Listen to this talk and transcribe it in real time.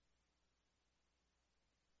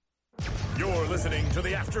You're listening to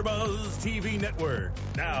the AfterBuzz TV Network,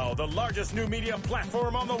 now the largest new media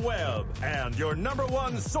platform on the web, and your number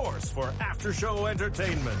one source for after-show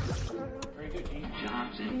entertainment. Very good, Gene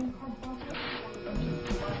Johnson.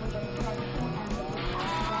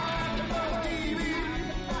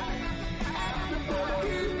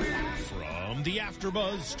 From the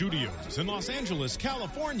AfterBuzz Studios in Los Angeles,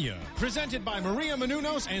 California, presented by Maria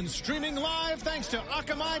Menounos and streaming live thanks to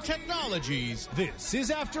Akamai Technologies, this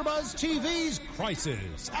is AfterBuzz TV's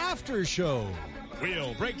Crisis After Show.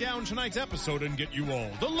 We'll break down tonight's episode and get you all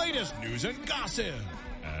the latest news and gossip.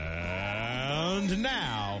 And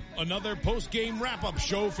now, another post-game wrap-up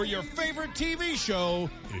show for your favorite TV show.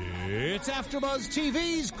 It's AfterBuzz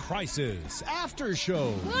TV's Crisis After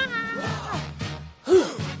Show.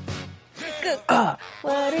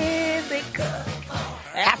 What is it good?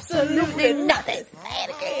 Absolutely nothing. Say it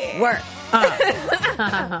again. Work.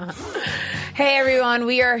 Hey everyone,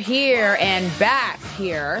 we are here and back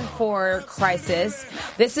here for Crisis.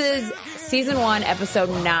 This is Season 1, Episode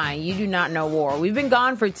 9. You Do Not Know War. We've been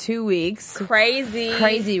gone for 2 weeks.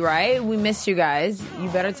 Crazy, right? We missed you guys. You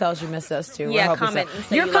better tell us you missed us too. Yeah, comment and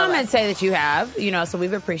say your you love comments us. say that you have, so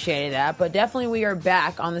we've appreciated that. But definitely we are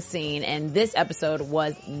back on the scene, and this episode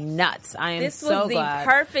was nuts. I am so glad. This was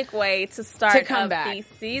the perfect way to start come up back. the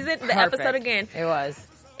season, the Perfect. episode again. It was.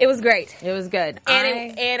 It was great. It was good.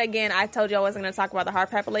 And again, I told you I wasn't going to talk about the heart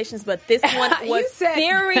palpitations, but this one You was said-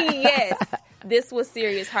 serious. This was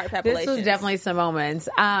serious heart palpitations. This was definitely some moments.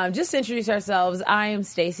 Just to introduce ourselves, I am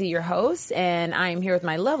Stacy, your host, and I am here with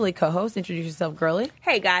my lovely co-host. Introduce yourself, girly.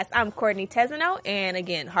 Hey guys, I'm Courtney Tezano, and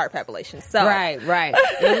again, heart palpitations. So Right.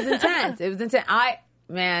 It was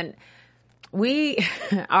intense. We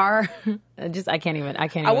are I can't even.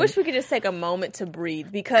 I wish we could just take a moment to breathe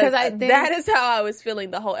because I think that is how I was feeling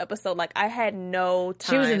the whole episode. Like I had no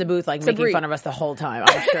time. She was in the booth making breathe. fun of us the whole time,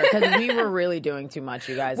 I'm sure, because we were really doing too much,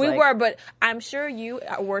 you guys. We were, but I'm sure you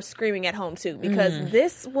were screaming at home too because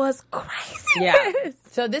this was crazy. Yeah.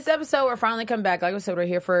 So this episode, we're finally coming back. Like I said, we're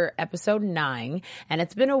here for episode 9, and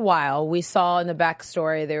it's been a while. We saw in the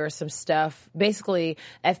backstory there was some stuff. Basically,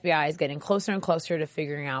 FBI is getting closer and closer to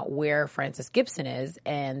figuring out where Francis Gibson is,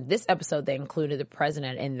 and this episode they included the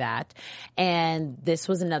president in that. And this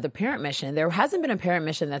was another parent mission. There hasn't been a parent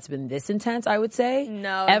mission that's been this intense, I would say.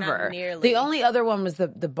 No, ever. not nearly. The only other one was the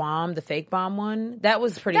bomb, the fake bomb one. That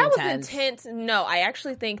was pretty intense. That was intense. No, I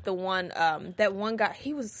actually think the one, that one guy,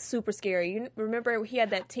 he was super scary. You remember he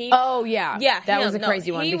had that team? Oh yeah, that was a no,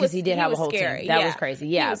 crazy one because he did have a whole scary. team. That was crazy.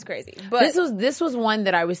 Yeah, he was crazy. But this was one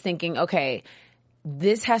that I was thinking, okay,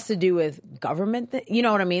 this has to do with government. You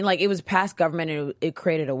know what I mean? Like it was past government and it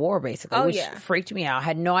created a war basically, which freaked me out. I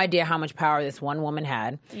had no idea how much power this one woman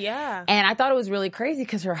had. Yeah, and I thought it was really crazy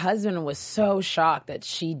because her husband was so shocked that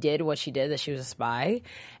she did what she did, that she was a spy.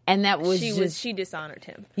 And that was she dishonored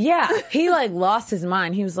him. Yeah. He lost his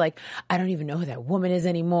mind. He was like, I don't even know who that woman is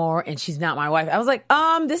anymore, and she's not my wife. I was like,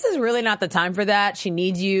 this is really not the time for that. She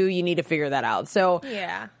needs you. You need to figure that out. So,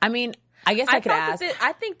 yeah. I mean, I guess I could ask.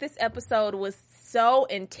 I think this episode was so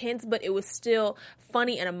intense, but it was still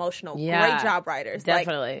funny and emotional. Yeah, great job, writers.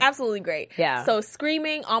 Definitely. Absolutely great. Yeah. So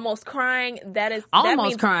screaming, almost crying,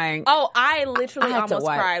 crying. Oh, I literally I had to almost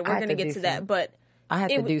wipe. cried. We're I had going to to get do to that, some- but I had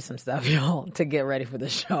to do some stuff, y'all, to get ready for the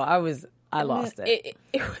show. I lost it.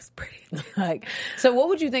 It was pretty intense. So what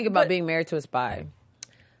would you think about being married to a spy?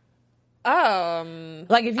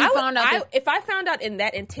 If you found out if I found out in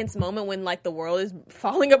that intense moment when the world is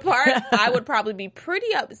falling apart, I would probably be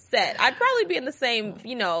pretty upset. I'd probably be in the same,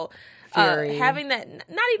 fury. having that,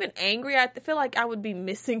 not even angry. I feel like I would be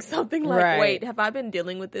missing something. Right. Wait, have I been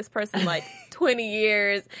dealing with this person 20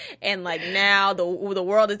 years and now the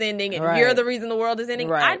world is ending and you're the reason the world is ending?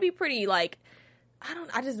 Right. I'd be pretty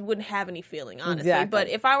I just wouldn't have any feeling, honestly. Exactly. But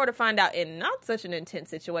if I were to find out in not such an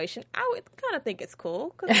intense situation, I would kind of think it's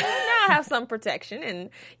cool because now I have some protection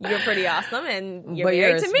and you're pretty awesome and you're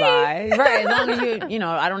married to spy. me. Right. As long as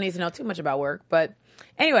I don't need to know too much about work. But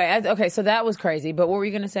anyway, okay, so that was crazy. But what were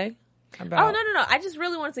you going to say? Oh, no. I just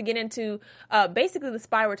really wanted to get into, basically the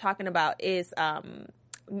spy we're talking about is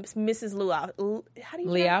Mrs. Liao. How do you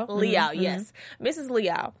Liao? Liao, yes. Mrs.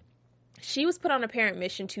 Liao. She was put on a parent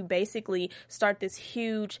mission to basically start this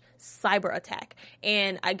huge cyber attack.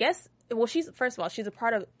 And I guess, she's a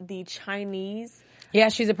part of the Chinese Yeah,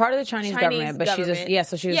 she's a part of the Chinese government, but she's a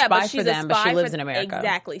spy for them, but she lives in America.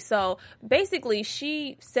 Exactly. So basically,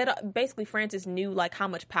 Francis knew like how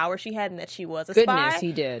much power she had and that she was a spy. Goodness,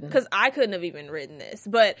 he did. Because I couldn't have even written this,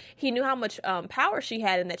 but he knew how much power she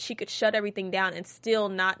had and that she could shut everything down and still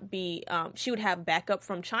not be. She would have backup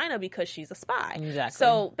from China because she's a spy. Exactly.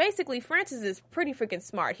 So basically, Francis is pretty freaking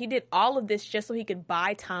smart. He did all of this just so he could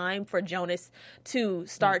buy time for Jonas to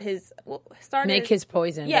make his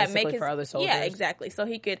poison. Yeah, for other soldiers. Yeah, exactly. So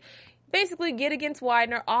he could basically get against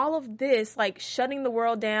Widener. All of this, like shutting the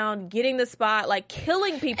world down, getting the spot, like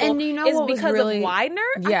killing people, and you know is what because was really, of Widener.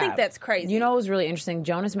 Yeah. I think that's crazy. You know what was really interesting?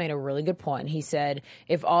 Jonas made a really good point. He said,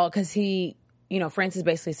 because he, Francis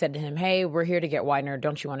basically said to him, hey, we're here to get Widener.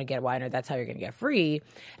 Don't you want to get Widener? That's how you're going to get free.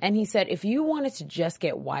 And he said, if you wanted to just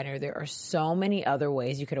get Widener, there are so many other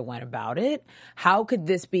ways you could have went about it. How could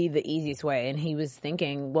this be the easiest way? And he was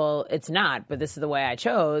thinking, well, it's not, but this is the way I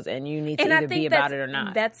chose, and you need to either be about it or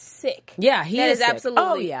not. That's sick. Yeah, that is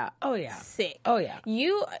absolutely Oh, yeah. Sick. Oh, yeah.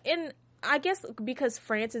 I guess because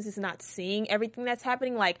Francis is not seeing everything that's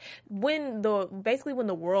happening, like when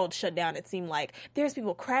the world shut down, it seemed like there's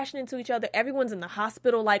people crashing into each other. Everyone's in the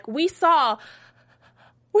hospital. Like we saw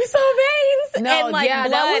veins and blood,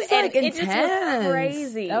 that was, and it just was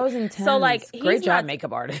crazy. That was intense. So like, great job,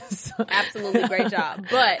 makeup artists. Absolutely great job.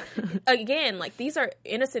 But again, like these are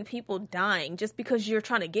innocent people dying just because you're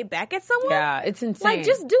trying to get back at someone. Yeah, it's insane. Like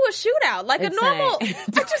just do a shootout, like a normal.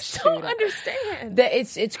 I just don't understand.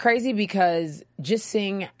 It's crazy because just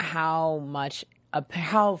seeing how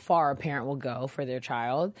far a parent will go for their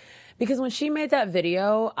child. Because when she made that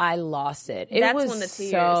video, I lost it. That's was when the tears.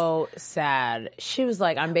 So sad. She was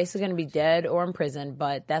like, I'm basically going to be dead or in prison,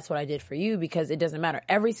 but that's what I did for you because it doesn't matter.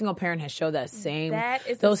 Every single parent has showed those same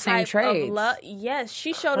traits. Yes,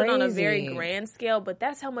 she showed it on a very grand scale, but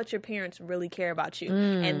that's how much your parents really care about you.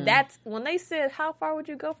 And that's when they said, how far would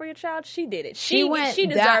you go for your child? She did it. She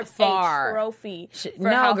deserved that far. A trophy. She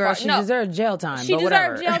deserved jail time. She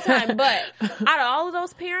deserved jail time, but out of all of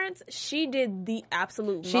those parents, she did the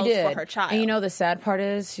absolute most for her child. And the sad part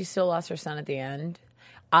is she still lost her son at the end.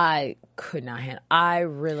 I could not handle. I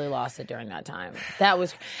really lost it during that time.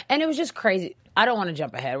 And it was just crazy. I don't want to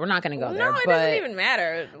jump ahead. We're not going to go there. No, it doesn't even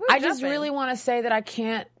matter. I just really want to say that I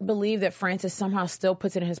can't believe that Francis somehow still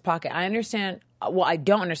puts it in his pocket. I understand. Well, I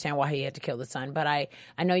don't understand why he had to kill the son, but I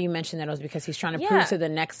know you mentioned that it was because he's trying to prove to the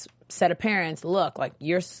next set of parents, look, like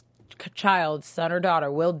your child, son or daughter,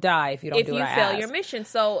 will die if you don't do what I ask. If you fail your mission.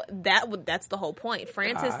 So that's the whole point.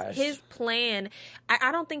 Francis, his plan,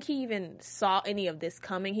 I don't think he even saw any of this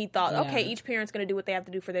coming. He thought, okay, each parent's going to do what they have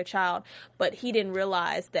to do for their child, but he didn't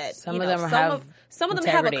realize that some of them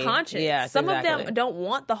have a conscience. Yeah, some of them don't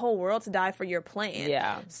want the whole world to die for your plan.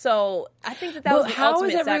 Yeah. So I think that was the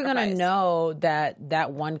ultimate sacrifice. How is everyone going to know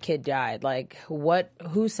that one kid died? Like,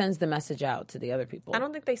 who sends the message out to the other people? I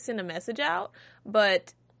don't think they send a message out,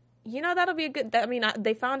 but that'll be a good. I mean,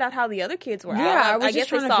 they found out how the other kids were. Yeah, I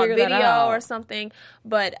guess they saw a video or something,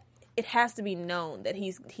 but it has to be known that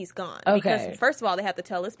he's gone. Okay. Because first of all, they have to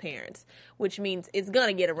tell his parents, which means it's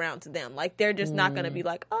gonna get around to them. Like they're just not gonna be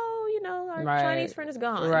like, our Chinese friend is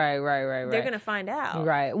gone. Right. They're gonna find out.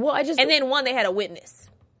 Right. Well, and then they had a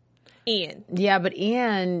witness, Ian. Yeah, but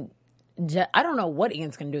Ian. I don't know what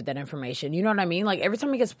Ian's going to do with that information. You know what I mean? Like, every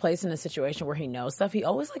time he gets placed in a situation where he knows stuff, he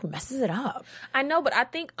always, messes it up. I know, but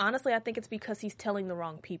honestly, I think it's because he's telling the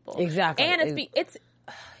wrong people. Exactly. And it's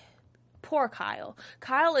poor Kyle.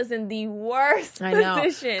 Kyle is in the worst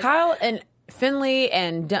position. Kyle and Finley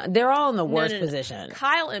and they're all in the worst position.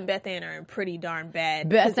 Kyle and Beth Ann are in pretty darn bad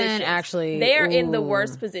positions. Beth Ann actually... They're in the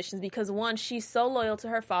worst positions because, one, she's so loyal to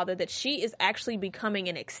her father that she is actually becoming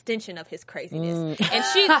an extension of his craziness. And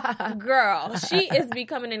she is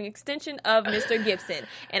becoming an extension of Mr. Gibson.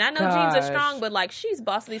 And I know genes are strong, but, she's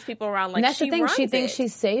bossing these people around and that's she the thing. runs She thinks it.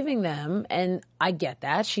 she's saving them, and I get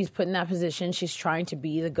that. She's put in that position. She's trying to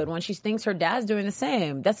be the good one. She thinks her dad's doing the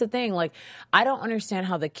same. That's the thing. I don't understand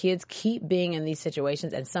how the kids keep being in these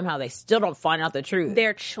situations and somehow they still don't find out the truth.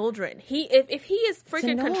 They're children. If he is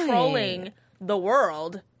freaking controlling the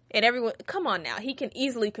world and everyone, come on now, he can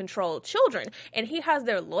easily control children and he has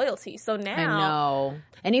their loyalty. So now, I know.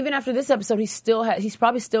 And even after this episode, he's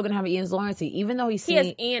probably still going to have Ian's loyalty, even though he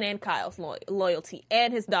has Ian and Kyle's loyalty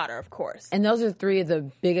and his daughter, of course. And those are three of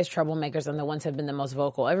the biggest troublemakers and the ones who have been the most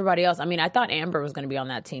vocal. Everybody else, I thought Amber was going to be on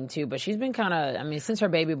that team too, but she's been kind of, since her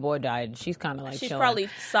baby boy died, she's kind of she's chilling. Probably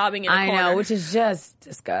sobbing in a corner. I know, which is just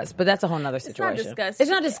disgust. But that's a whole nother situation. It's not disgust.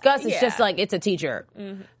 It's not disgust. It's just it's a teacher.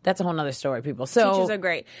 Mm-hmm. That's a whole nother story, people. So teachers are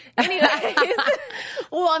great. Anyway.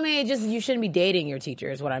 Well, Well, I mean, you shouldn't be dating your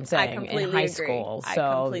teacher is what I'm saying completely in high agree. school. I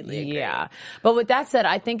So, completely agree. yeah. But with that said,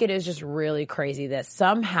 I think it is just really crazy that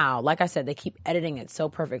somehow, like I said, they keep editing it so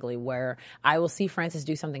perfectly where I will see Francis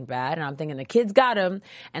do something bad and I'm thinking the kids got him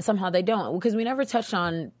and somehow they don't. Because we never touched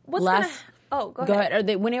on go ahead.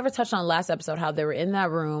 Or we never touched on last episode how they were in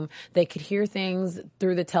that room. They could hear things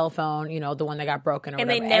through the telephone, the one that got broken or and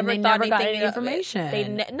whatever. They never got any information.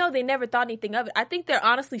 They never thought anything of it. I think they're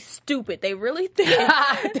honestly stupid. They really think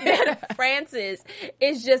that Francis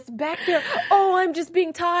is just back there. Oh, I'm just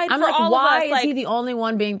being tied. I'm for like, all why of us. is he the only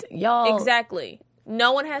one being y'all? Exactly.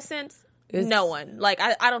 No one has sense. No one. Like,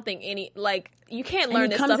 I don't think any, like, you can't learn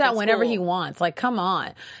and this he comes stuff out in whenever school. he wants. Like, come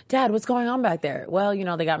on. Dad, what's going on back there? Well,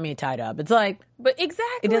 they got me tied up. It's like, But exactly.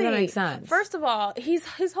 It doesn't make sense. First of all, his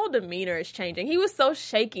whole demeanor is changing. He was so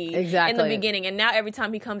shaky in the beginning, and now every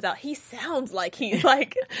time he comes out, he sounds like he's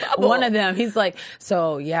like trouble. One of them, he's like,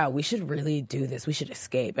 so yeah, we should really do this. We should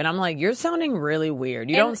escape. And I'm like, you're sounding really weird.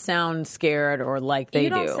 You don't sound scared or like they do. You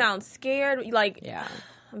don't sound scared. Like, yeah.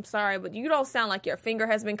 I'm sorry, but you don't sound like your finger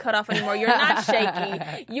has been cut off anymore. You're not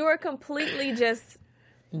shaky. You are completely just...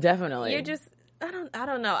 Definitely. You're just... I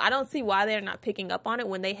don't know. I don't see why they're not picking up on it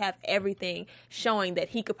when they have everything showing that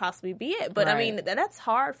he could possibly be it. But I mean, that's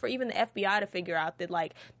hard for even the FBI to figure out that,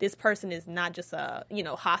 like, this person is not just a,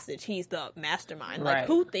 hostage. He's the mastermind. Like,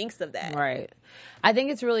 who thinks of that? Right. I think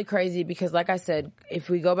it's really crazy because, like I said, if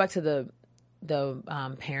we go back to the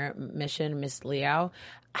parent mission, Miss Liao,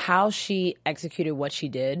 how she executed what she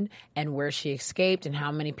did and where she escaped and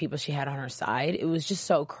how many people she had on her side, it was just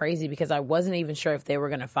so crazy because I wasn't even sure if they were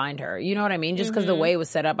going to find her. You know what I mean? Just because the way it was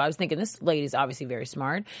set up, I was thinking this lady's obviously very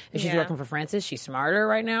smart. If she's working for Francis, she's smarter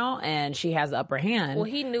right now and she has the upper hand. Well,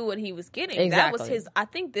 he knew what he was getting. Exactly. That was his. I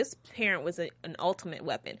think this parent was an ultimate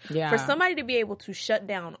weapon. Yeah. For somebody to be able to shut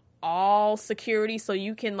down all security so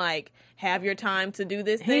you can, like, have your time to do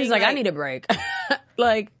this thing. He's like, I need a break.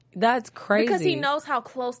 Like, that's crazy. Because he knows how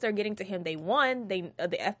close they're getting to him. The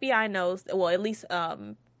FBI knows, well, at least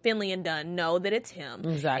Finley and Dunn know that it's him.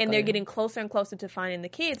 Exactly. And they're getting closer and closer to finding the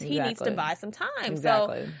kids. He needs to buy some time.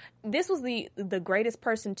 Exactly. So this was the greatest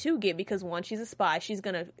person to get because, one, she's a spy. She's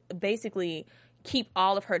going to basically keep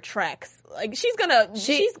all of her tracks. Like, she's gonna.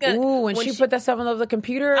 Ooh, when she put that stuff on the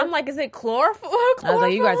computer, I'm like, is it chloroform? I was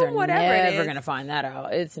like, you guys are Whatever never gonna find that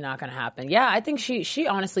out. It's not gonna happen. Yeah, I think she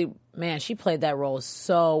honestly, man, she played that role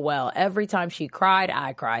so well. Every time she cried,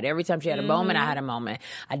 I cried. Every time she had a moment, I had a moment.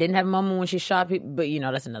 I didn't have a moment when she shot people, but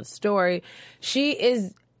that's another story. She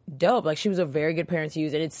is dope. Like, she was a very good parent to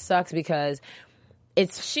use, and it sucks because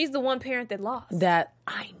she's the one parent that lost. That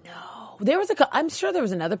I know. I'm sure there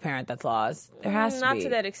was another parent that's lost. There has to be. Not to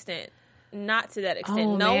that extent. Not to that extent.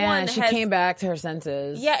 Oh, no man. one She came back to her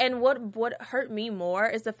senses. Yeah, and what hurt me more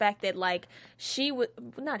is the fact that, like, she would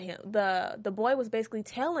not him. The boy was basically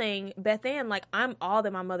telling Beth Ann, like, I'm all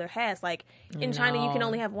that my mother has. Like, in China, you can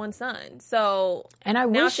only have one son. So, and I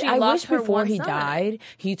wish her before one he son. died,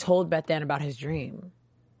 he told Beth Ann about his dream.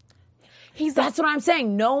 That's what I'm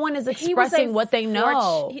saying. No one is expressing what they know.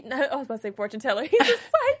 I was about to say fortune teller. He's a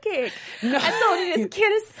psychic. No. I told you this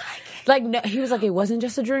kid is psychic. Like, no, he was like, it wasn't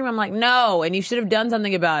just a dream. I'm like, no, and you should have done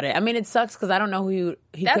something about it. I mean, it sucks because I don't know who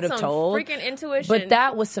he could have told. That's some freaking intuition. But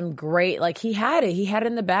that was some great, like, he had it. He had it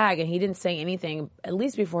in the bag, and he didn't say anything. At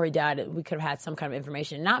least before he died, we could have had some kind of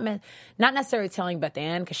information. Not necessarily telling Beth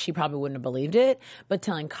Ann, because she probably wouldn't have believed it, but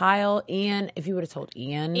telling Kyle, Ian, if you would have told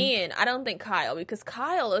Ian. I don't think Kyle, because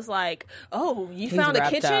Kyle is like, oh, you found a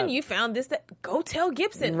kitchen, you found this, that, go tell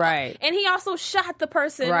Gibson. Right. And he also shot the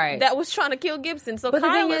person that was trying to kill Gibson, so but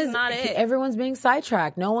Kyle is not it. Everyone's being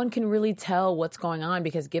sidetracked. No one can really tell what's going on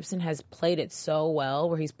because Gibson has played it so well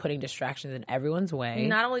where he's putting distractions in everyone's way.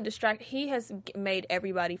 Not only he has made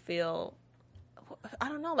everybody feel, I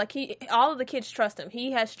don't know, like all of the kids trust him.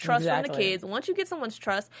 He has trust from the kids. Once you get someone's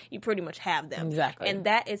trust, you pretty much have them. Exactly. And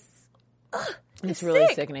that is... It's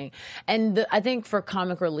really sickening. And I think for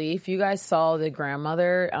comic relief, you guys saw the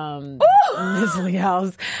grandmother, Miss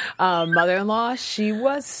Liao's mother-in-law. She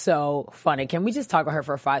was so funny. Can we just talk about her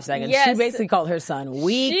for 5 seconds? Yes. She basically called her son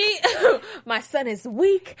weak. My son is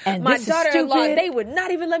weak. And my this daughter-in-law, is stupid. they would not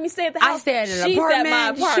even let me stay at the house. I stay at an She's apartment. At my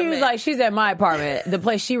apartment. She was like, she's at my apartment, the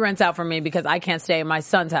place she rents out for me because I can't stay in my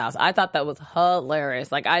son's house. I thought that was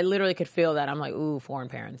hilarious. Like, I literally could feel that. I'm like, ooh, foreign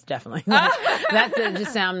parents, definitely. Like, that's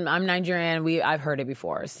just sound. I'm Nigerian. I've heard it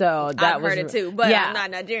before. So that I've heard it too, but I'm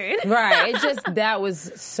not Nigerian. Right. That was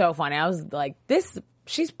so funny. I was like, this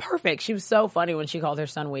she's perfect. She was so funny when she called her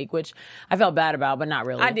son weak, which I felt bad about, but not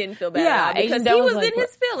really. I didn't feel bad at all because he was in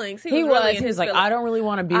his feelings. He was like, I don't really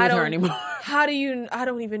want to be with her anymore. I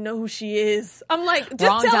don't even know who she is. I'm like,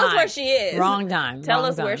 just tell us where she is. Wrong time. Tell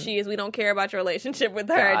us where she is. We don't care about your relationship with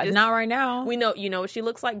her. Not right now. We know, you know what she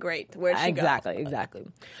looks like. Great. Where'd she go? Exactly.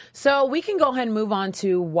 So we can go ahead and move on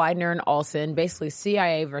to Widener and Olsen, basically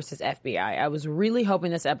CIA versus FBI. I was really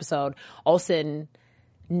hoping this episode, Olsen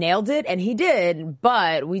nailed it, and he did,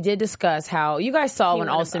 but we did discuss how you guys saw when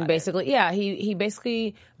Olsen basically, he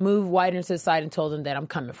basically moved Widener to the side and told him that I'm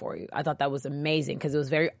coming for you. I thought that was amazing because it was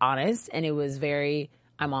very honest and it was very,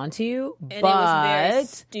 I'm on to you, and it was very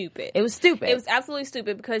stupid. It was stupid. It was absolutely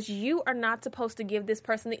stupid because you are not supposed to give this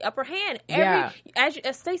person the upper hand. As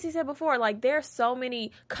Stacey said before, like there's so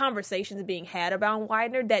many conversations being had about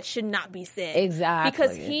Widener that should not be said. Exactly.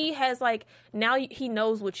 Because he has now he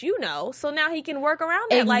knows what you know, so now he can work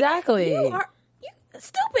around that. Exactly. You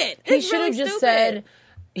stupid. He should have just said.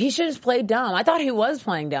 He should have played dumb. I thought he was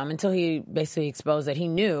playing dumb until he basically exposed that he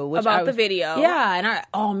knew. About the video. Yeah,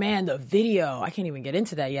 and the video. I can't even get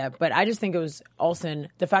into that yet. But I just think it was Olsen.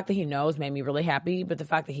 The fact that he knows made me really happy. But the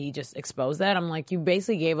fact that he just exposed that, I'm like, you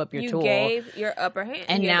basically gave up your tool. You gave your upper hand.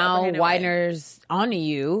 And now Widener's onto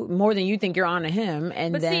you more than you think you're onto him.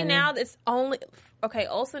 But see, now it's only... Okay,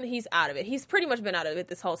 Olsen, he's out of it. He's pretty much been out of it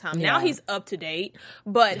this whole time. Yeah. Now he's up to date,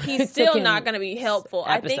 but he's still not going to be helpful.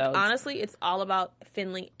 Episodes. I think, honestly, it's all about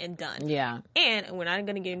Finley and Dunn. Yeah. And we're not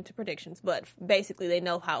going to get into predictions, but basically they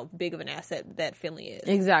know how big of an asset that Finley is.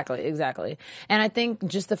 Exactly. And I think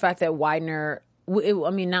just the fact that Widener,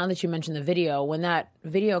 now that you mentioned the video, when that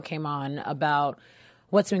video came on about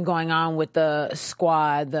what's been going on with the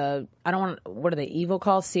squad, what are they, evil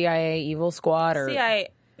called? CIA Evil Squad? Or CIA...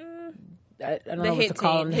 I don't know what to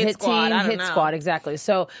call them. Hit squad, exactly.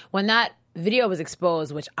 So when that video was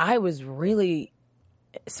exposed, which I was really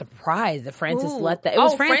surprised that Francis let that. It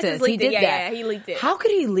was Francis. He did that. Yeah, he leaked it. How could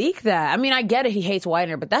he leak that? I mean, I get it. He hates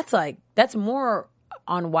Widener, but that's more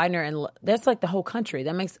on Widener, and that's like the whole country.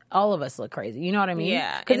 That makes all of us look crazy. You know what I mean?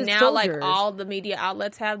 Yeah. And now, all the media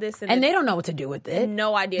outlets have this, and they don't know what to do with it.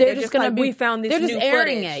 No idea. They're just gonna we found this. They're just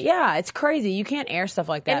airing footage. it. Yeah, it's crazy. You can't air stuff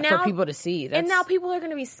like that for people to see. And now people are going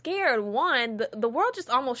to be scared. One, the world just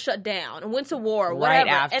almost shut down and went to war, or whatever.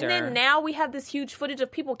 Right after. And then now we have this huge footage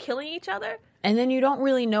of people killing each other. And then you don't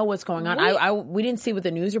really know what's going on. We didn't see what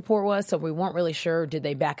the news report was, so we weren't really sure. Did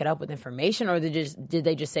they back it up with information, or did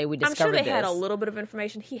they just say we discovered this? I'm sure they had a little bit of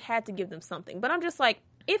information. He had to give them something. But I'm just like,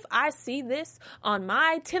 if I see this on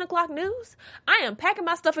my 10 o'clock news, I am packing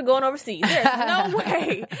my stuff and going overseas. There's no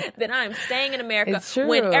way that I am staying in America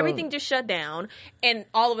when everything just shut down and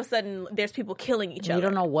all of a sudden there's people killing each other. You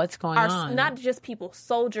don't know what's going on. Not just people,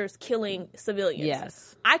 soldiers killing civilians.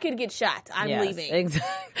 Yes. I could get shot. I'm leaving.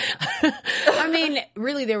 Exactly. I mean,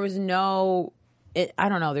 really, there was no... I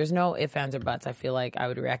don't know. There's no ifs, ands, or buts. I feel like I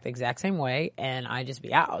would react the exact same way, and I'd just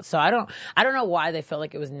be out. So I don't know why they felt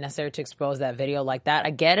like it was necessary to expose that video like that. I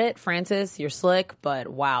get it, Francis, you're slick, but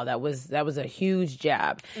wow, that was a huge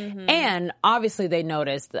jab. Mm-hmm. And obviously they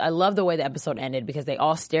noticed. I love the way the episode ended because they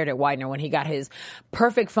all stared at Widener when he got his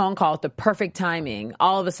perfect phone call at the perfect timing.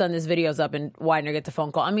 All of a sudden, this video's up, and Widener gets a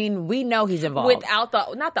phone call. I mean, we know he's involved without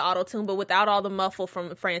not the auto tune, but without all the muffle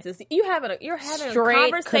from Francis. You're having a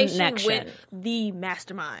conversation connection with the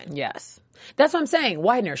mastermind. Yes. That's what I'm saying.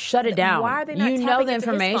 Widener, shut it down. Why are they not You know tapping the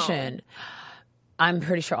into his information. I'm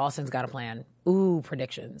pretty sure Olsen's got a plan. Ooh,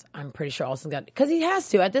 predictions. I'm pretty sure Olsen's got... Because he has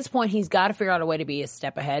to. At this point, he's got to figure out a way to be a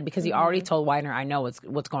step ahead because he already told Widener, I know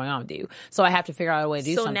what's going on with you. So I have to figure out a way to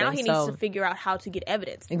do something. So now he needs to figure out how to get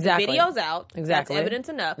evidence. Exactly. The video's out. Exactly. That's evidence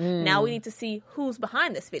enough. Now we need to see who's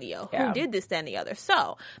behind this video. Yeah. Who did this, that, and the other.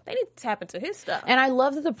 So they need to tap into his stuff. And I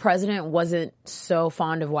love that the president wasn't so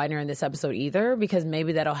fond of Widener in this episode either because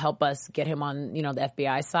maybe that'll help us get him on, the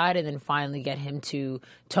FBI side and then finally get him to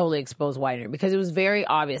totally expose Widener because it was very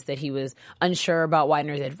obvious that he was unsure about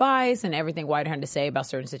Widener's advice and everything Widener had to say about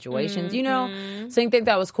certain situations, So I think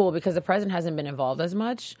that was cool because the president hasn't been involved as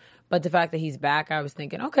much. But the fact that he's back, I was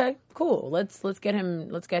thinking, okay, cool, let's get him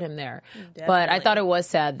there. Definitely. But I thought it was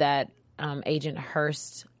sad that Agent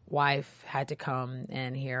Hurst's wife had to come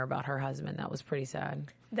and hear about her husband. That was pretty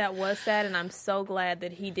sad. That was sad, and I'm so glad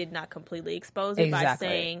that he did not completely expose it by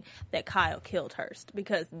saying that Kyle killed Hurst,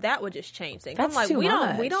 because that would just change things. That's I'm like, too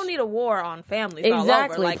much. We don't need a war on families exactly. all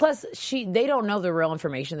over. Like, plus, they don't know the real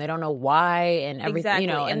information. They don't know why and everything,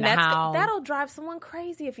 and how. That'll drive someone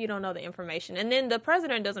crazy if you don't know the information. And then the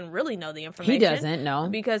president doesn't really know the information. He doesn't know.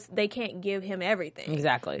 Because they can't give him everything.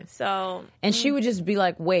 Exactly. So, and she would just be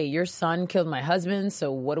like, wait, your son killed my husband,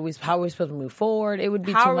 so how are we supposed to move forward? It would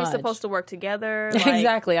be too much. How are we supposed to work together?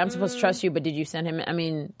 Exactly. exactly. I'm supposed to trust you, but did you send him? I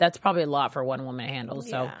mean, that's probably a lot for one woman to handle.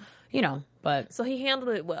 So, Yeah. you know, but So he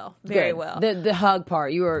handled it well, very good. well. The hug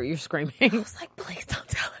part, you're screaming. I was like, please don't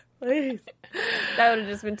tell her, please. That would have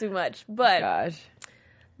just been too much. But Gosh.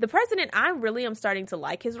 the president, I really am starting to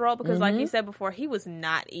like his role because, like you said before, he was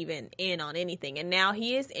not even in on anything, and now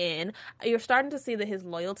he is in. You're starting to see that his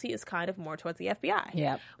loyalty is kind of more towards the FBI.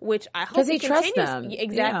 Yep. Which I hope 'Cause he trusts continues. them.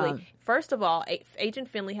 Exactly. Yeah. First of all, Agent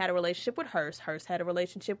Finley had a relationship with Hearst. Hearst had a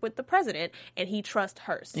relationship with the president, and he trusts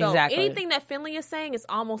Hearst. So Exactly. anything that Finley is saying is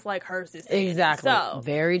almost like Hearst is saying. Exactly. So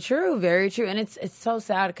Very true. Very true. And it's so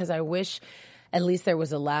sad because I wish at least there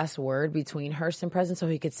was a last word between Hearst and President so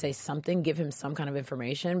he could say something, give him some kind of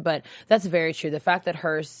information. But that's very true. The fact that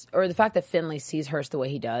the fact that Finley sees Hearst the way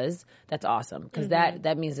he does, that's awesome. Because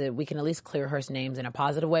that means that we can at least clear Hearst's names in a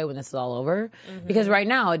positive way when this is all over. Because right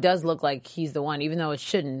now it does look like he's the one, even though it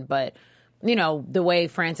shouldn't. But, you know, the way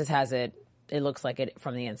Francis has it, it looks like it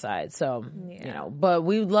from the inside. So, you know, but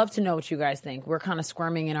we would love to know what you guys think. We're kind of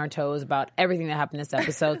squirming in our toes about everything that happened this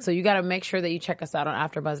episode. So you got to make sure that you check us out on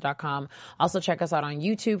AfterBuzz.com. Also check us out on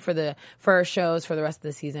YouTube for our shows for the rest of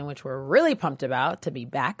the season, which we're really pumped about to be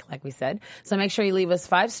back, like we said. So make sure you leave us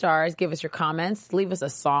 5 stars, give us your comments, leave us a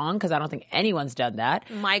song, because I don't think anyone's done that.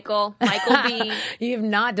 Michael B. You have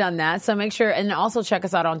not done that. So make sure, and also check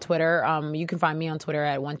us out on Twitter. You can find me on Twitter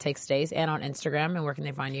at OneTakeStays and on Instagram. And where can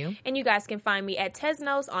they find you? And you guys can find me at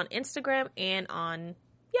Tesnos on Instagram and on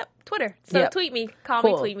Twitter. So tweet me, call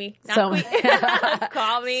me, tweet me. Not tweet.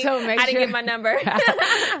 Call me. So make I didn't sure- get my number.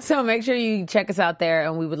 So make sure you check us out there,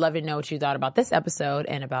 and we would love to know what you thought about this episode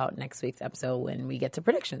and about next week's episode when we get to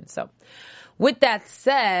predictions. So with that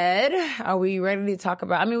said, are we ready to talk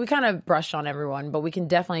about, I mean, we kind of brushed on everyone, but we can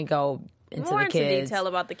definitely go into More the into kids. detail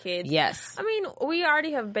about the kids. Yes. I mean, we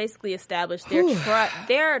already have basically established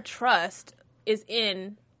their trust is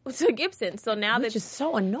in to Gibson. So now Which that is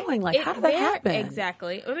so annoying. Like, how did that happen?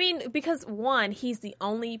 Exactly. I mean, because one, he's the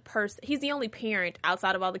only parent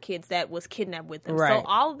outside of all the kids that was kidnapped with them. Right. So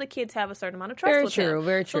all of the kids have a certain amount of trust Very with true, him.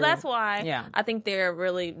 very true. So that's why Yeah. I think they're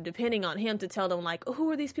really depending on him to tell them, like, who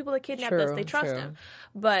are these people that kidnapped us? True, They trust true. him.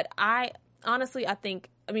 But honestly, I think,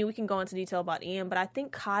 I mean, we can go into detail about Ian, but I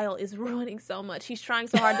think Kyle is ruining so much. He's trying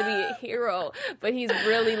so hard to be a hero, but he's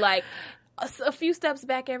really like a few steps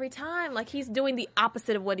back every time. Like, he's doing the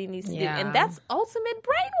opposite of what he needs to do. And that's ultimate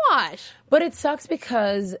brainwash. But it sucks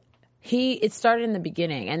because it started in the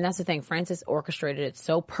beginning, and that's the thing. Francis orchestrated it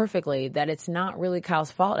so perfectly that it's not really Kyle's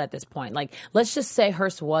fault at this point. Like, let's just say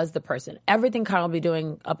Hearst was the person. Everything Kyle would be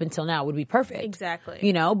doing up until now would be perfect. Exactly.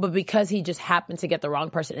 You know, but because he just happened to get the wrong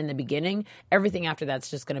person in the beginning, everything after that's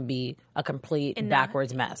just going to be a complete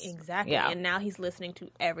backwards mess. Exactly. Yeah. And now he's listening to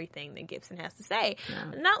everything that Gibson has to say.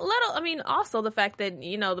 Also the fact that,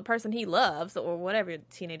 you know, the person he loves, or whatever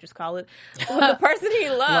teenagers call it, the person he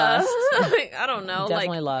loves, I don't know,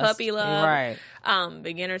 Definitely like lust. puppy love, Right.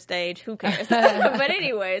 Beginner stage, who cares? But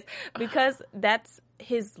anyways, because that's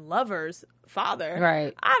his lover's father,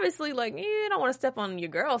 Right. Obviously, like, you don't want to step on your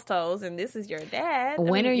girl's toes, and this is your dad.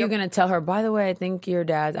 When are you going to tell her, by the way, I think your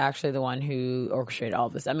dad's actually the one who orchestrated all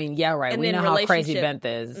this? I mean, yeah, right. And We then know how crazy relationship-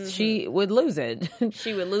 Beth is. She would lose it.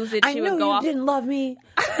 She would lose it. I She knew would go you off. didn't love me.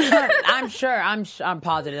 I'm sure. I'm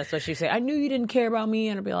positive that's what she'd say. I knew you didn't care about me.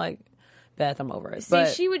 And I'd be like, Beth, I'm over it. See,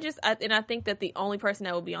 she would just, and I think that the only person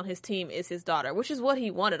that would be on his team is his daughter, which is what he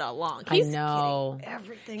wanted all along. He's know. getting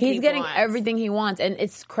everything He's he getting wants. everything he wants, and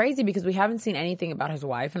it's crazy because we haven't seen anything about his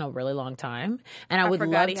wife in a really long time. And I would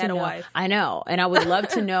forgot love he to had a know. wife. I know, and I would love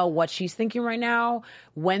to know what she's thinking right now,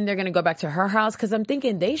 when they're going to go back to her house, because I'm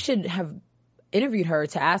thinking they should have interviewed her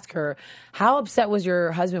to ask her, how upset was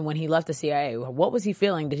your husband when he left the CIA? What was he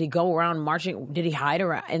feeling? Did he go around marching? Did he hide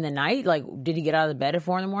around in the night? Like, did he get out of the bed at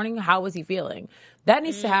 4 a.m? How was he feeling? That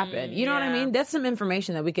needs to happen. You know what I yeah. mean? That's some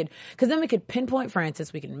information that we could, because then we could pinpoint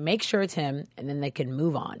Francis, we can make sure it's him, and then they can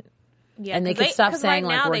move on. Yeah, And they 'cause could stop 'cause saying, right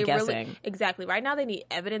like, now we're they guessing. Really, exactly. Right now they need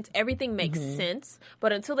evidence. Everything makes sense.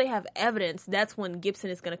 But until they have evidence, that's when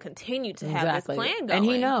Gibson is going to continue to have this plan going. And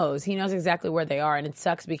he knows exactly where they are. And it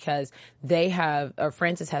sucks because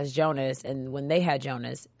Francis has Jonas, and when they had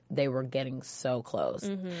Jonas, they were getting so close.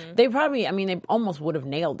 They almost would have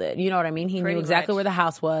nailed it. You know what I mean? He Pretty knew exactly much. where the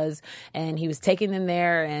house was, and he was taking them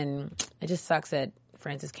there, and it just sucks that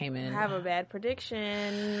Francis came in. I have a bad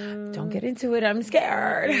prediction. Don't get into it. I'm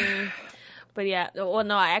scared. But yeah, well,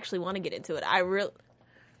 no, I actually want to get into it.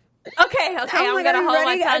 Okay, Oh I'm my gonna God, hold you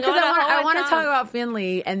my ready? tongue. Because I I'm want gonna to hold my talk tongue. about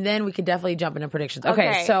Finley, and then we could definitely jump into predictions.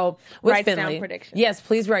 Okay, so with Writes down Finley, predictions. yes,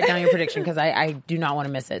 please write down your prediction because I do not want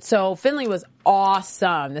to miss it. So Finley was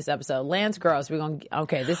awesome this episode. Lance Gross,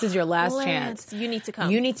 this is your last chance. You need to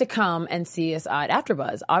come. You need to come and see us at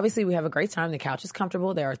AfterBuzz. Obviously, we have a great time. The couch is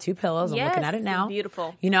comfortable. There are 2 pillows. I'm looking at it now.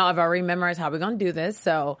 Beautiful. You know, I've already memorized how we're going to do this,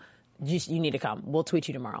 so you need to come. We'll tweet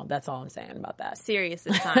you tomorrow. That's all I'm saying about that. Serious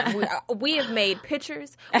this time. We have made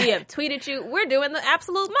pictures. We have tweeted you. We're doing the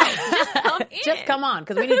absolute most. Just come in. Just come on,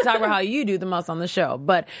 because we need to talk about how you do the most on the show.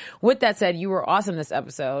 But with that said, you were awesome this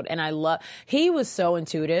episode, and he was so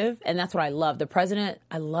intuitive, and that's what I love. The president,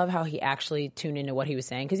 I love how he actually tuned into what he was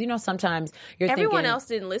saying, because sometimes everyone else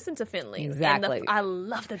didn't listen to Finley. Exactly. And I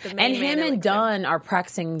love that the main and him and Dunn are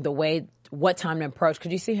practicing what time to approach.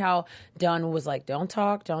 Could you see how Dunn was like, don't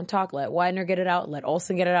talk, let Widener get it out, let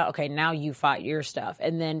Olsen get it out. Okay, now you fight your stuff.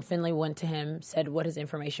 And then Finley went to him, said what his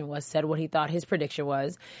information was, said what he thought his prediction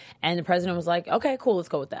was. And the president was like, okay, cool, let's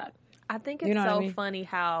go with that. I think it's funny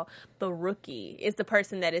how the rookie is the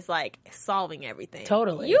person that is like solving everything.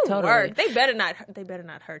 Totally. Work. They better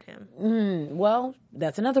not hurt him. Well,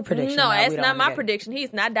 that's another prediction. No, that's not my prediction.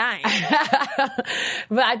 He's not dying.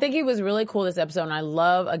 But I think he was really cool this episode, and I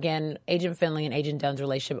love, again, Agent Finley and Agent Dunn's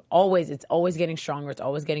relationship. It's always getting stronger. It's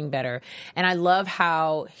always getting better. And I love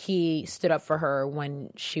how he stood up for her when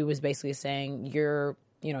she was basically saying, your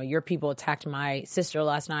people attacked my sister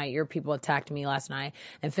last night. Your people attacked me last night.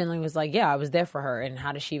 And Finley was like, yeah, I was there for her. And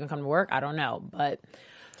how does she even come to work? I don't know. But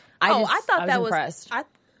I was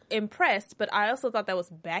impressed, but I also thought that was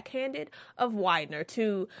backhanded of Widener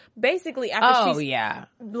to basically after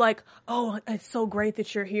like, oh, it's so great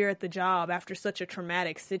that you're here at the job after such a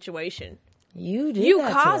traumatic situation. You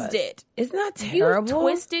caused it. Isn't that terrible? You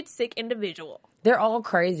twisted, sick individual. They're all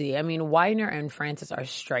crazy. I mean, Widener and Francis are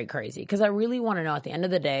straight crazy. Because I really want to know at the end of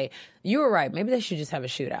the day, you were right. Maybe they should just have a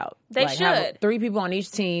shootout. They should. Have 3 people on each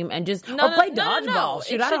team and just play dodgeball. No.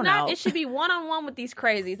 Shoot, I don't know. It should be one-on-one with these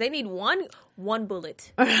crazies. They need one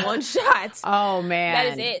bullet, one shot. Oh, man.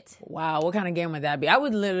 That is it. Wow. What kind of game would that be? I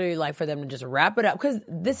would literally like for them to just wrap it up because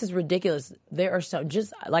this is ridiculous. There are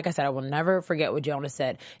like I said, I will never forget what Jonas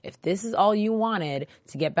said. If this is all you wanted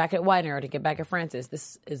to get back at Widener or to get back at Francis,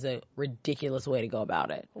 this is a ridiculous way to go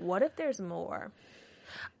about it. What if there's more?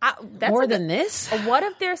 More than this? What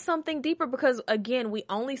if there's something deeper? Because again, we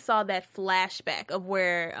only saw that flashback of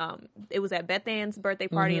where it was at Beth Ann's birthday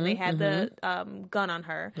party and they had the gun on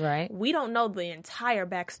her. Right. We don't know the entire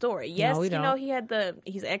backstory. Yes, no, we don't.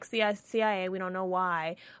 He's ex-CIA. We don't know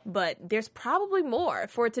why, but there's probably more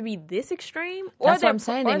for it to be this extreme. That's what I'm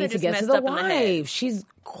saying. They need to get to the wife. She's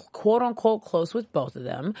quote unquote close with both of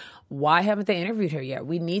them. Why haven't they interviewed her yet?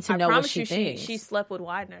 We need to know what she thinks. She slept with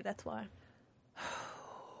Widener. That's why.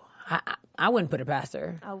 I wouldn't put it past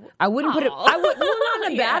her. I wouldn't put it. I would not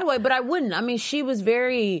in a bad way, but I wouldn't. I mean, she was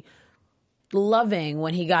very loving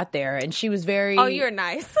when he got there, and she was very. Oh, you're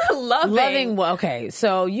nice. Loving. Well, okay,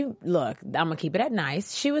 so you look. I'm gonna keep it at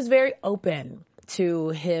nice. She was very open to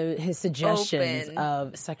his suggestions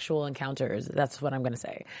of sexual encounters. That's what I'm gonna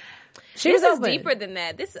say. This is deeper than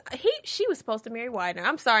that. She was supposed to marry Widener.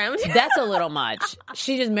 I'm sorry. That's a little much.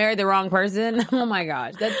 She just married the wrong person. Oh my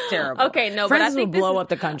gosh, that's terrible. Okay, no, Francis but I think would blow up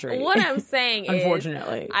the country. What I'm saying is,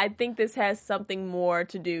 unfortunately, I think this has something more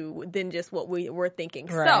to do than just what we were thinking.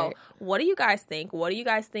 Right. So, what do you guys think? What do you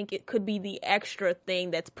guys think it could be the extra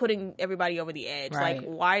thing that's putting everybody over the edge? Right. Like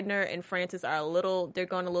Widener and Francis are they're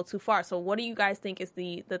going a little too far. So, what do you guys think is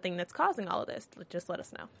the thing that's causing all of this? Just let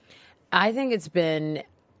us know. I think it's been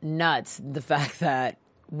nuts, the fact that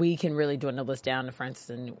we can really dwindle this down to Francis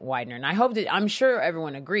and Widener. And I'm sure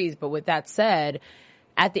everyone agrees, but with that said,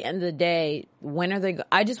 at the end of the day, when are they?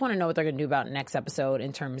 I just want to know what they're going to do about next episode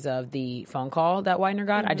in terms of the phone call that Widener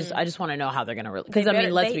got. Mm-hmm. I just want to know how they're going to really. Because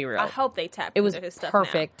let's be real. I hope they tap. It was into his stuff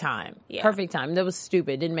perfect now. time. Yeah. Perfect time. That was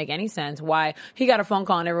stupid. Didn't make any sense. Why he got a phone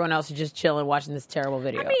call and everyone else is just chilling watching this terrible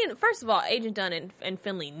video. I mean, first of all, Agent Dunn and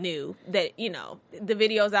Finley knew that the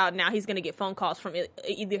video's out now. He's going to get phone calls from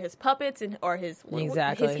either his puppets or his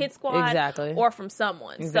hit squad, or from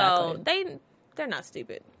someone. Exactly. So they're not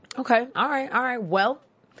stupid. Okay. All right. Well,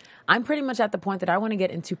 I'm pretty much at the point that I want to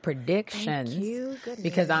get into predictions. Thank you.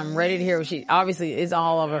 Because I'm ready to hear what she obviously is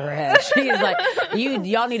all over her head. She is like,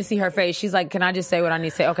 y'all need to see her face. She's like, can I just say what I need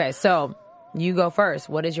to say? Okay, so you go first.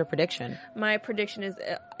 What is your prediction? My prediction is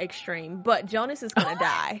extreme, but Jonas is going to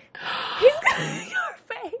die. He's going to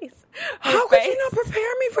your face. How could you not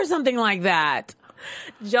prepare me for something like that?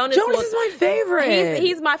 Jonas is my favorite.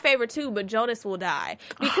 He's my favorite too, but Jonas will die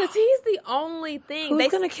because he's the only thing.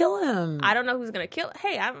 Who's going to kill him? I don't know who's going to kill.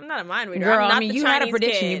 Hey, I'm not a mind reader. Girl, I'm not I mean, the you Chinese had a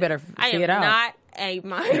prediction. kid. You better figure it out. I am not a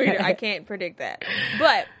mind reader. I can't predict that.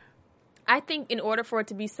 But I think in order for it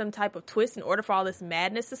to be some type of twist, in order for all this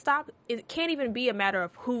madness to stop, it can't even be a matter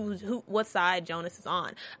of what side Jonas is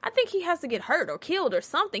on. I think he has to get hurt or killed or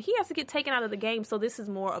something. He has to get taken out of the game so this is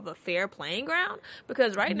more of a fair playing ground.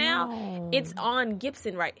 Because right now, it's on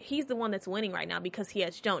Gibson, right? He's the one that's winning right now because he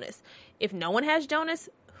has Jonas. If no one has Jonas,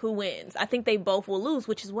 who wins? I think they both will lose,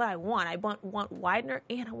 which is what I want. I want Widener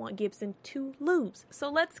and I want Gibson to lose. So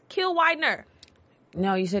let's kill Widener.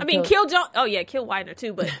 No, you said. I mean, kill Jonas. Oh yeah, kill Widener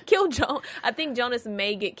too, but kill Jonas. I think Jonas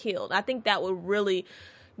may get killed. I think that would really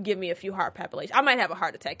give me a few heart palpitations. I might have a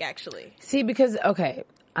heart attack actually. See, because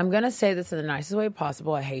I'm gonna say this in the nicest way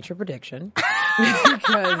possible. I hate your prediction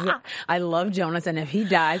because I love Jonas, and if he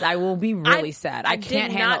dies, I will be really sad. I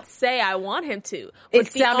can't handle. I did not say I want him to. It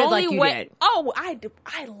sounded like you did. Oh, I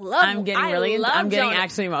love. I'm getting I'm getting Jonas.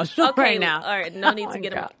 actually emotional right now. All right, no need to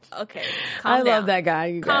get emotional. Okay, calm I down. love that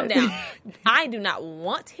guy. Calm down. I do not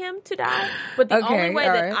want him to die, but the only way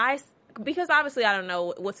that because obviously I don't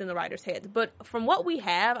know what's in the writers' heads, but from what we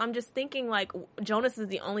have, I'm just thinking like Jonas is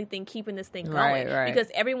the only thing keeping this thing going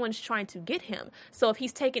because everyone's trying to get him. So if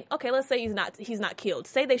he's taken, let's say he's not killed.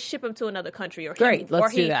 Say they ship him to another country or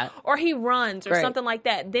let's do that. Or he runs or something like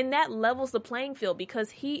that. Then that levels the playing field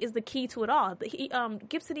because he is the key to it all.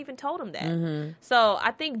 Gibson even told him that. Mm-hmm. So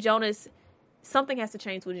I think Jonas. Something has to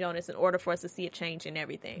change with Jonas in order for us to see a change in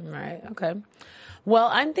everything. Right. Okay. Well,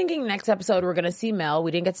 I'm thinking next episode we're going to see Mel.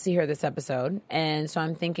 We didn't get to see her this episode. And so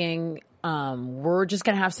I'm thinking we're just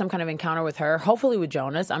going to have some kind of encounter with her, hopefully with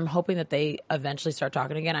Jonas. I'm hoping that they eventually start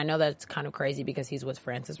talking again. I know that it's kind of crazy because he's with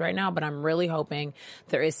Francis right now, but I'm really hoping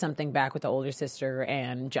there is something back with the older sister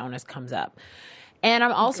and Jonas comes up. And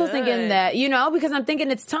I'm also thinking that, because I'm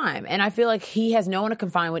thinking it's time. And I feel like he has no one to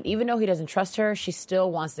confine with. Even though he doesn't trust her, she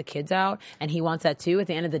still wants the kids out. And he wants that too at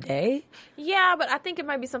the end of the day. Yeah, but I think it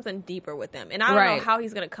might be something deeper with them. And I don't know how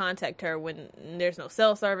he's going to contact her when there's no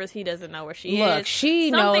cell service. He doesn't know where she is. Look,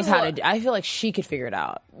 she knows how to I feel like she could figure it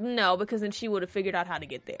out. No, because then she would have figured out how to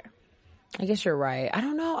get there. I guess you're right. I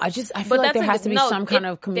don't know. I feel like there has to be some kind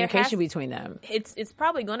of communication between them. It's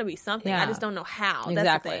probably going to be something. Yeah. I just don't know how. Exactly.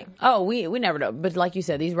 That's the thing. Oh, we never know. But like you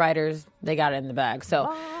said, these writers, they got it in the bag. So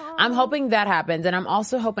I'm hoping that happens. And I'm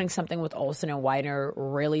also hoping something with Olsen and Widener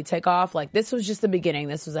really take off. Like this was just the beginning.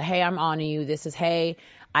 This was hey, I'm on you. This is, hey,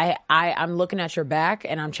 I'm looking at your back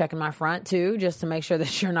and I'm checking my front too, just to make sure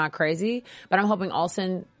that you're not crazy. But I'm hoping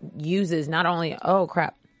Olsen uses not only, oh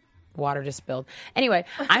crap. Water just spilled. Anyway,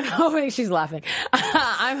 I'm hoping she's laughing.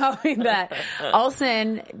 I'm hoping that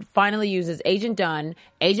Olsen finally uses Agent Dunn,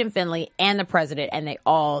 Agent Finley, and the president, and they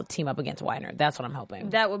all team up against Widener. That's what I'm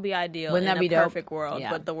hoping. That would be ideal. Wouldn't that be dope? Perfect world,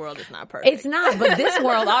 but the world is not perfect. It's not, but this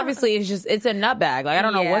world obviously is it's a nutbag. Like I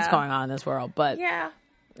don't know what's going on in this world, but I'm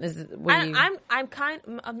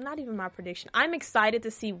not even my prediction. I'm excited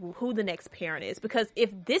to see who the next parent is because if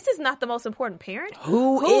this is not the most important parent,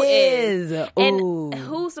 who is? And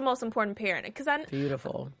who's the most important parent? Because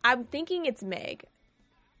beautiful. I'm thinking it's Meg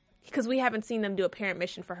because we haven't seen them do a parent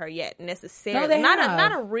mission for her yet necessarily. No,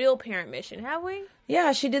 not a real parent mission, have we?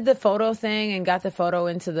 Yeah, she did the photo thing and got the photo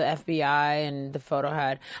into the FBI, and the photo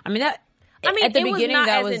had. At the beginning,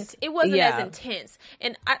 it wasn't as intense.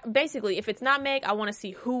 And basically, if it's not Meg, I want to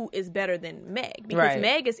see who is better than Meg because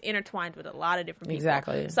Meg is intertwined with a lot of different people.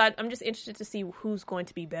 Exactly. So I'm just interested to see who's going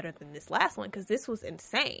to be better than this last one because this was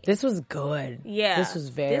insane. This was good. Yeah, this was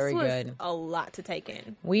very good. This was a lot to take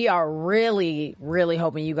in. We are really, really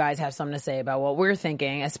hoping you guys have something to say about what we're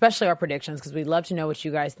thinking, especially our predictions, because we'd love to know what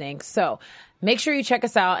you guys think. So make sure you check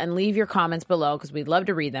us out and leave your comments below because we'd love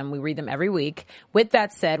to read them. We read them every week. With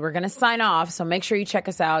that said, we're going to sign off. So make sure you check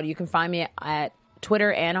us out. You can find me at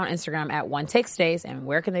Twitter and on Instagram at OneTakeStays. And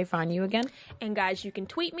where can they find you again? And guys, you can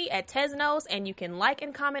tweet me at Tesnos and you can like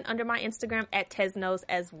and comment under my Instagram at Tesnos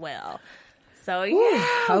as well. So yeah,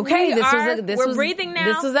 okay. We're breathing now.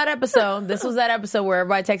 This was that episode. This was that episode where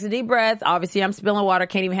everybody takes a deep breath. Obviously, I'm spilling water.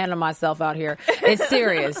 Can't even handle myself out here. It's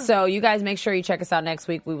serious. So you guys make sure you check us out next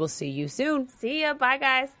week. We will see you soon. See ya. Bye,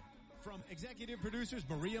 guys. From executive producers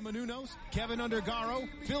Maria Menounos, Kevin Undergaro,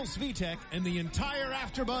 Phil Svitek, and the entire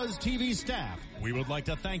AfterBuzz TV staff, we would like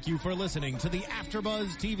to thank you for listening to the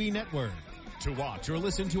AfterBuzz TV network. To watch or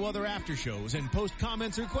listen to other after shows and post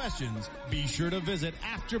comments or questions, be sure to visit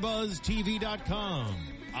AfterBuzzTV.com.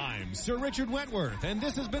 I'm Sir Richard Wentworth, and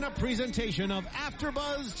this has been a presentation of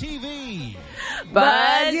AfterBuzz TV.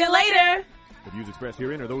 Buzz you later. The views expressed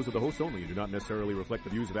herein are those of the hosts only and do not necessarily reflect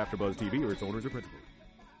the views of AfterBuzz TV or its owners or principals.